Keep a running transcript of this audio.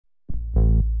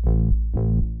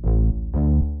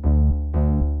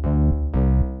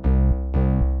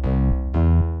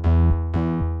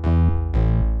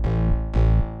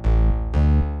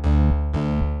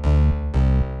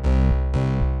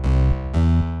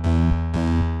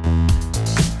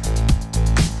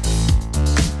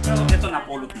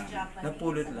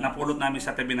Napulot namin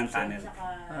sa tabi ng tunnel.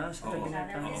 Sa tabi ng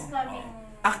tunnel.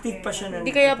 Active pa siya na.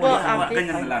 Hindi kaya po active?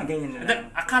 Ganyan na lang.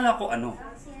 Akala ko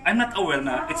I'm not aware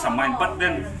na it's a mine, but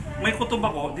then may kutob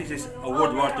ako, this is a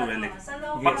World War II relic.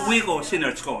 Pag-uwi ko,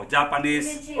 sinerch ko,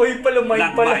 Japanese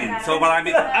landmine. So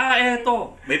marami,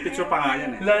 eto, may picture pa nga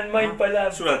yan eh. Landmine pala.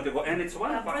 Swerte ko, and it's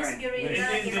one of a kind.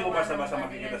 Hindi mo basta-basta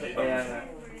makikita sa iba.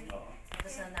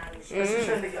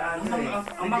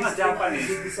 Ang mga Japanese,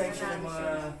 design siya ng mga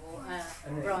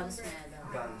bronze medal.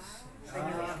 guns.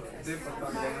 Hindi,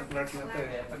 pag-Clark na ito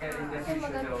eh.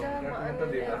 Pagka-identification daw, Clark na ito,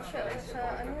 di ba? Sa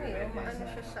ano eh, maano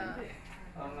siya sa...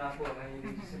 Ang nga po,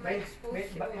 nahilig siya. May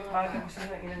bago gusto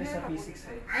na inano sa physics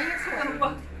eh. Ayun, sa ano ba?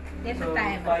 Dito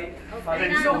tayo.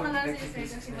 So, 5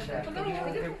 nag-physics na siya.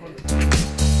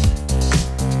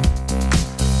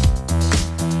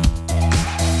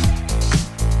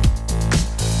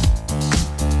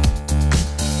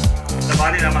 the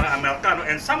body ng mga Amerikano,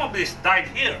 and some of these died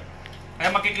here.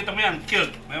 Kaya makikita mo yan,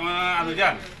 killed. May mga ano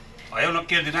dyan. Ayaw na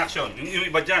killed in action. Yung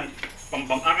iba dyan,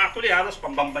 actually halos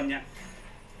pambamban niya.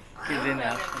 Killed in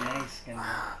action, nice.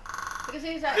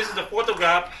 This is the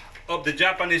photograph of the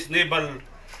Japanese naval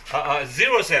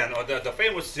Zero-Sen, or the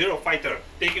famous Zero Fighter,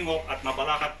 taking off at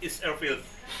Mabalacat East Airfield.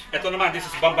 Ito naman, this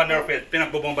is Bamban Airfield,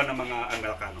 pinagbobomba ng mga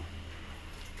Amerikano.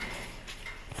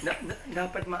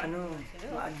 Dapat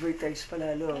ma-advertise pa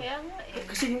lalo. Kaya nga eh.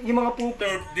 Kasi yung mga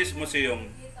This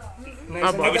museum,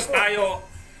 Nice. tayo,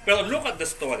 pero look at the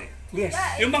story. Yes.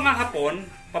 Yung mga Hapon,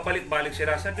 papalik-balik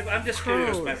sila. Sabi ko, I'm just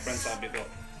curious, my friend, sabi ko,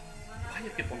 why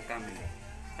you keep on coming?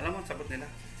 Alam mo ang sagot nila?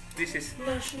 This is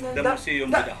the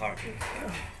museum with the heart.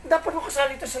 Dapat mo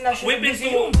kasali ito sa National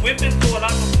Museum. We've been to a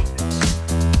lot of museums.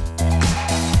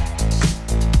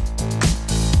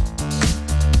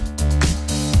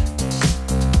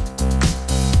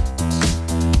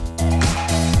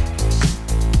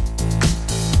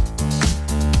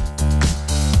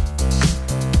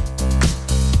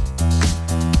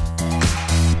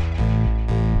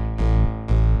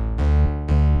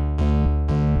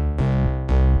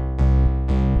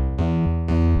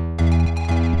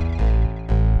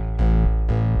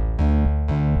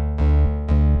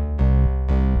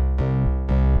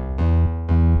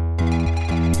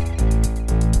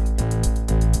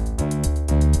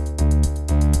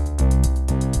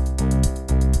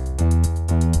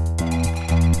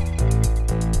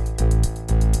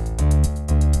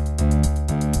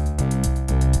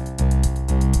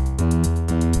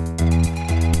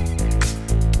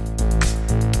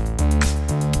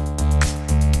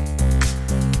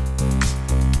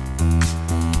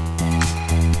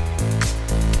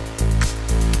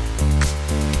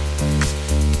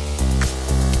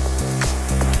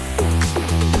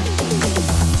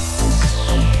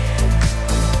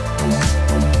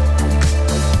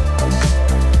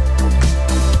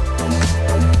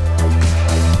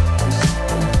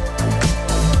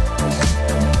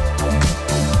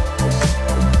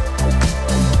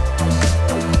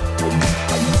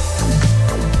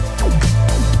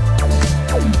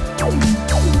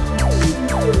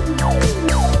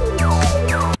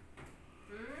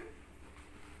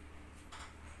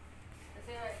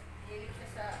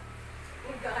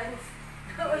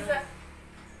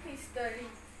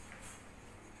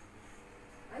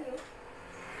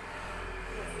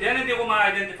 Yan hindi ko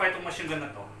ma-identify itong machine gun na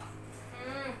to.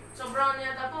 Sobrang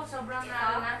yata po, sobrang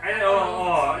na. Ay,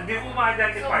 oo, hindi ko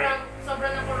ma-identify. Sobrang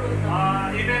na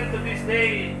pulutan. Even to this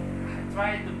day, I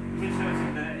try to research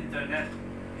in the internet.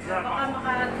 Baka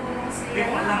makatulong siya. Hindi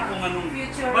ko alam kung anong...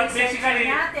 Future But researcher basically,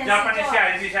 natin, Japanese si siya,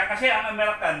 hindi siya. Kasi ang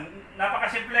American,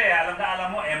 napakasimple eh. Alam na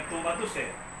alam mo, M2 Matus eh.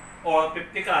 O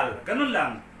 50 cal. Ganun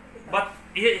lang. But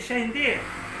siya hindi eh.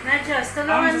 Najos,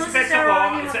 tulungan mo si Sir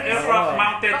Ronnie. It's an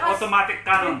aircraft-mounted automatic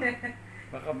cannon.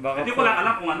 Baka Hindi ko lang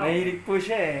alam kung ano. Mahilig po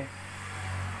siya eh.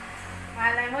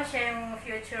 Malay mo siya yung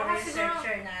future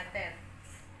researcher natin.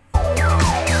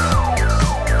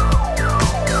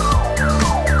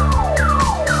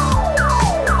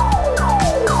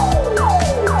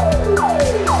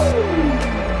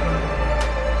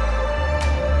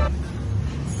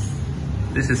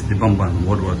 This is the Bamban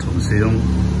World War II Museum,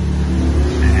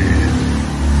 and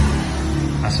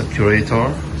as a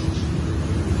curator,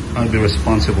 I'll be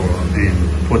responsible in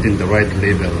putting the right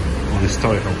label on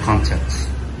historical contents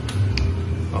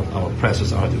of our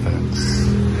precious artifacts.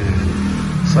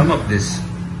 And some of these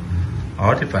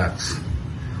artifacts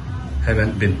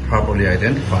haven't been properly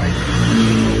identified,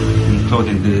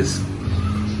 including this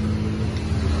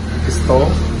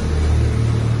pistol,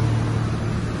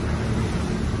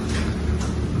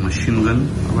 machine gun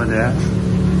over there,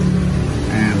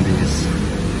 and this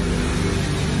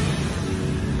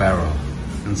barrel.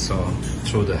 And so,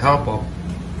 through the help of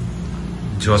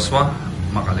Joshua,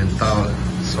 Makalintal,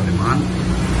 Soliman,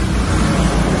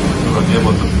 we were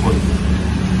able to put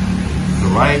the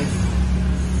right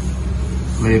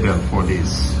label for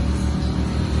these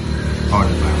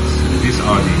artifacts. These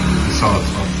are the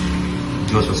results of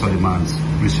Joshua Soliman's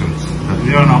research that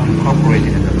we are now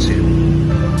incorporating in the museum.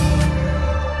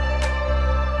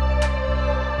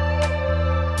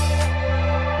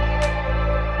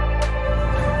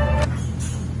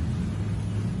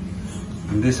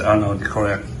 And these are now the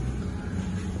correct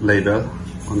label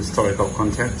on historical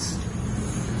context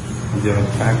and the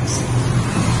artifacts.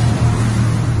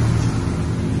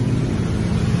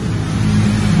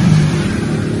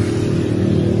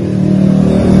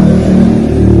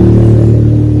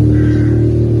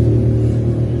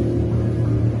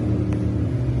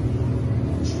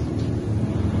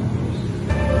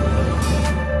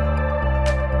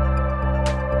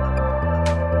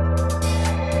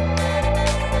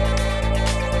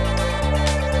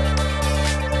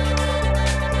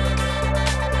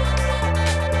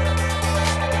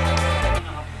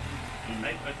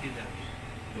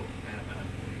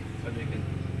 So they can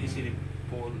easily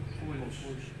pull.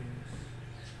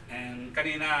 And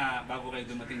kanina, bago kayo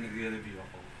dumating, nagre-review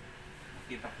ako.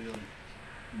 Nakita ko yung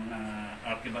mga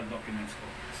archival documents ko.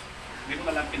 Hindi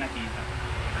ko lang pinakita.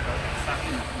 Pero sa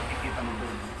akin, makikita mo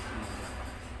doon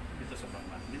dito sa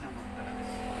Bamban. Hindi naman talaga.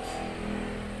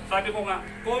 Sabi ko nga,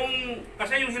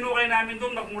 kasi yung hinukay namin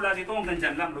doon, magmula dito hanggang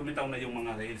dyan lang, lumitaw na yung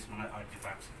mga rails, mga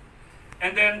artifacts.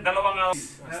 And then, dalawang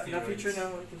Na-feature na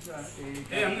ito sa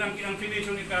ang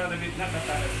finishing ni David na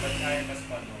tatalas, but I has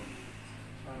followed.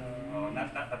 Not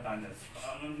tatalas.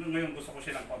 Ngayon gusto ko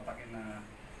silang kontakin na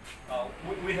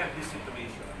we have this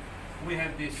situation. We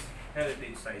have these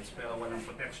heritage sites pero walang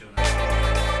protection.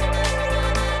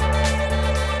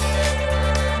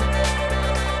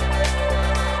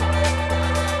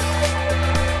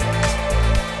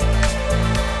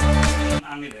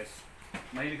 Angeles,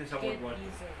 mahilig sa woodwork.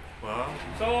 Wow.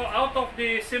 So, out of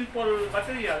the simple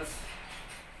materials,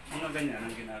 mga ganyan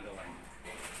ang ginagawa niya.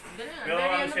 Pero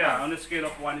ano siya, on a scale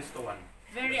of 1:1.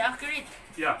 Very accurate.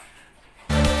 Yeah.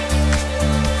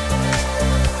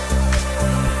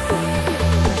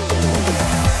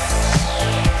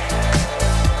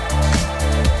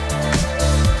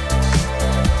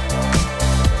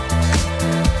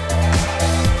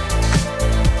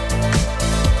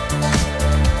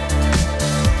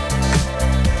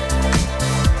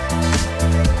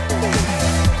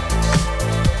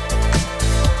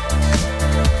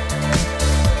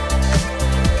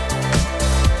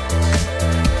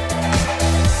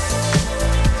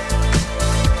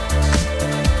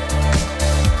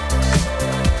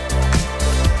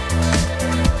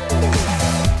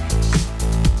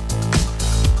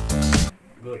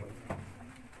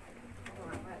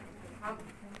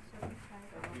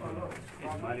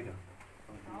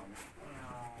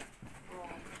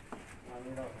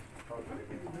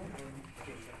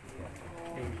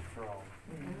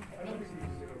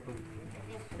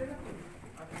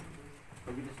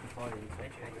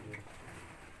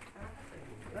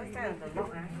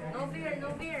 No beer, no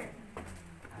beer.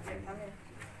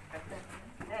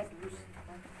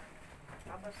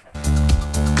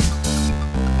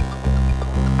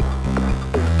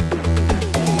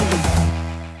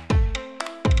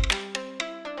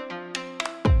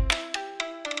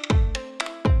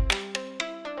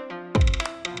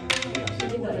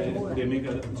 They make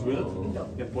a drill,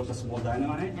 they put a small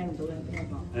dynamite,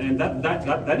 and that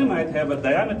dynamite have a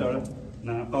diameter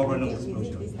na cover ng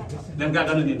explosion. Then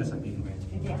gaganon din na sa pin.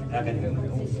 Gaganon.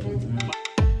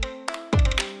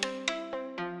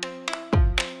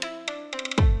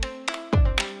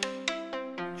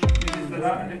 This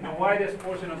is the widest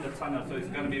portion of the tunnel, so it's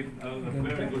going to be a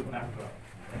very good backdrop.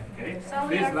 Okay. So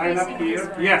we Please are line up facing here. this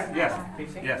one. Yes. No.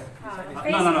 Facing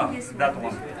this That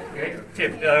one. one. Okay.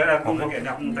 Chip, kung Puntay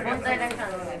lang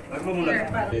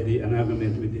siya. the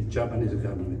annulment with the Japanese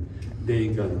government, they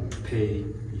gonna pay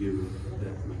you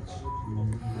that much.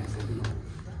 I said, no,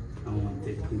 I won't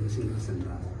take a single cent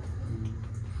out.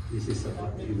 This is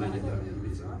about humanitarian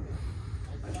reason.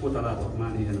 I put a lot of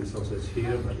money and resources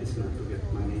here, but it's not to get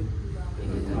money.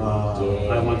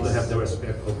 I want to have the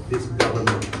respect of this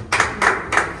government.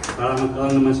 Para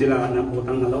magkaroon naman sila ng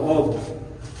utang na loob.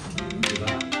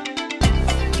 Diba?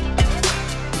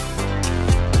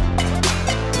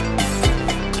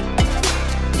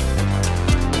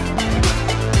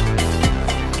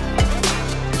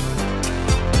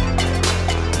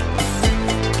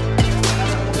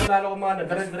 Lalo kumana,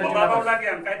 diretso Mababaw lakad. lang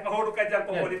yan, kahit mahulog ka dyan,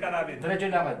 pupulit ka namin. Diretso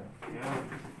lakad.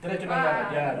 Diretso lang lakad,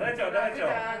 yan. Diretso.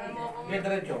 Yan,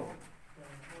 diretso.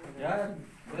 Yan.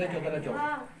 Diretso.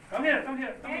 Come here, come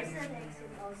here. There's an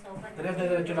exit also, but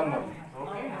Diretso lang mo.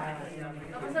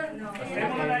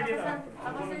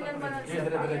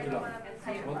 Diretso lang.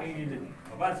 Huwag igilid.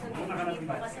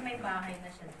 kasi may bahay na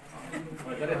siya.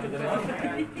 Diretso.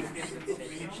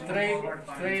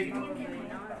 Straight.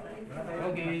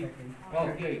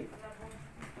 Okay.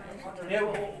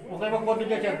 Huwag kayo mag-konti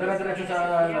dyan siya. Diretso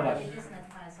sa labas. It is not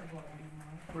possible anymore.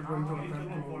 We're going to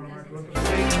turn forward.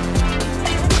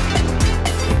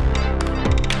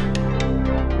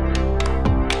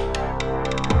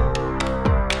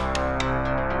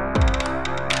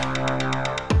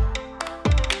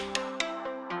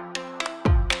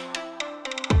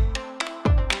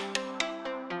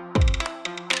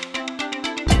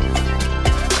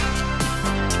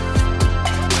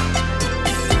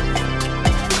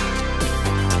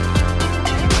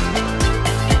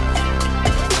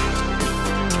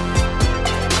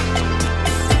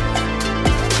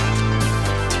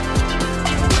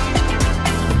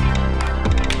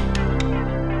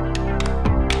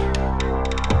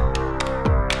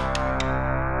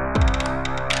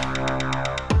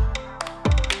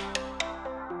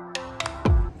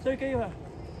 Sir, kayo ha?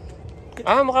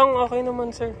 Mukhang okay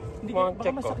naman, sir. Hindi, Mga baka check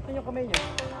ko. masakit na yung kamay niya.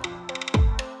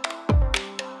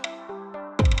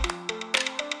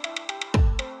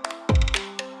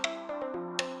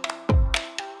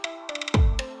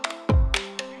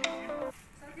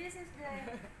 So this is the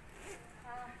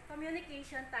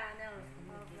communication tunnel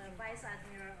of Vice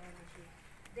Admiral Onishi.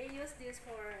 They use this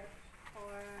for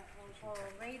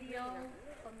radio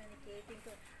communicating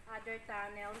to other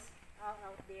tunnels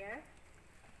out there.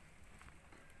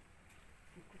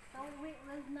 So we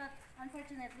will not,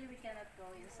 unfortunately, we cannot go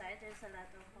inside. There's a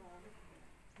lot of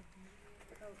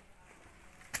so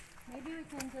maybe we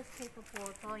can just take a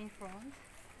photo in front.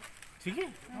 Sige.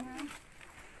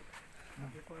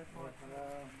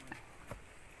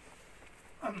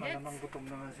 Malamang gutom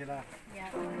naman sila.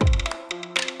 Yeah.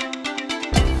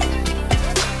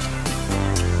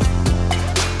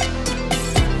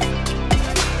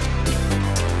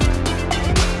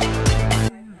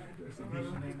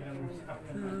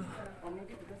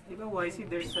 WWII,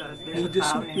 there's a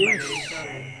town in Malaysia.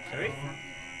 Sorry?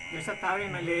 There's a town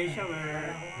in Malaysia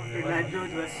where the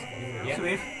livelihood was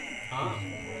swift.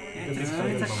 It's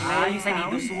a flying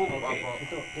town.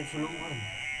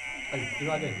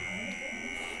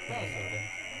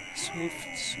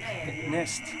 Swift's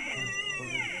nest.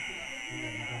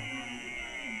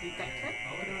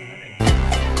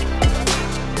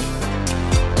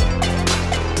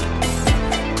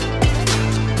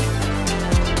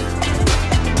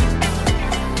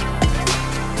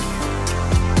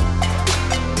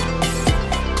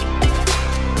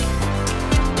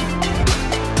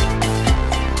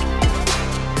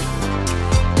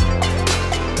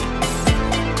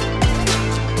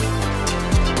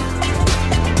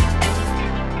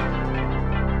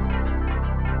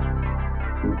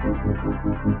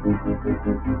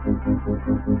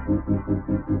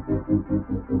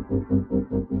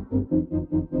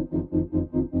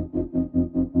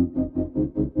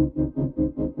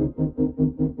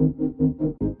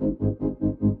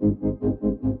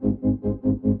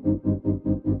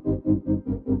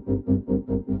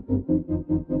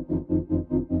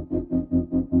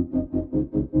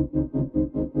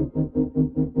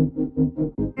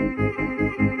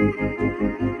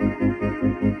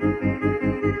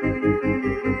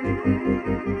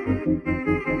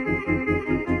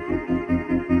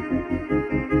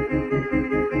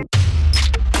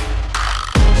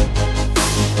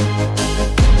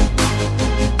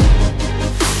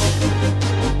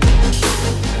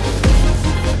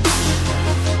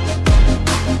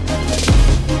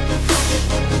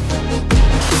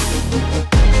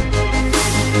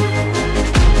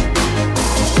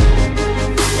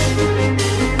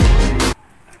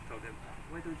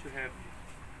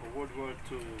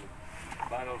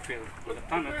 Battlefield with a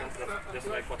tunnel, just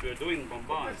like what we're doing in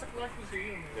Bamban. It's a clock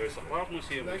museum. There's a clock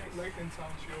museum. Like and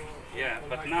sound show. Yeah,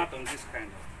 but like not on this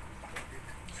kind of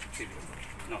TV.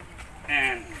 No.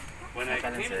 And when I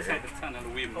came inside the tunnel,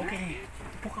 we moved everything.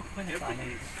 Then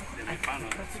we found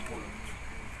out it's full.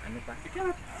 You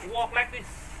cannot walk like this.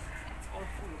 It's all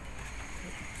full.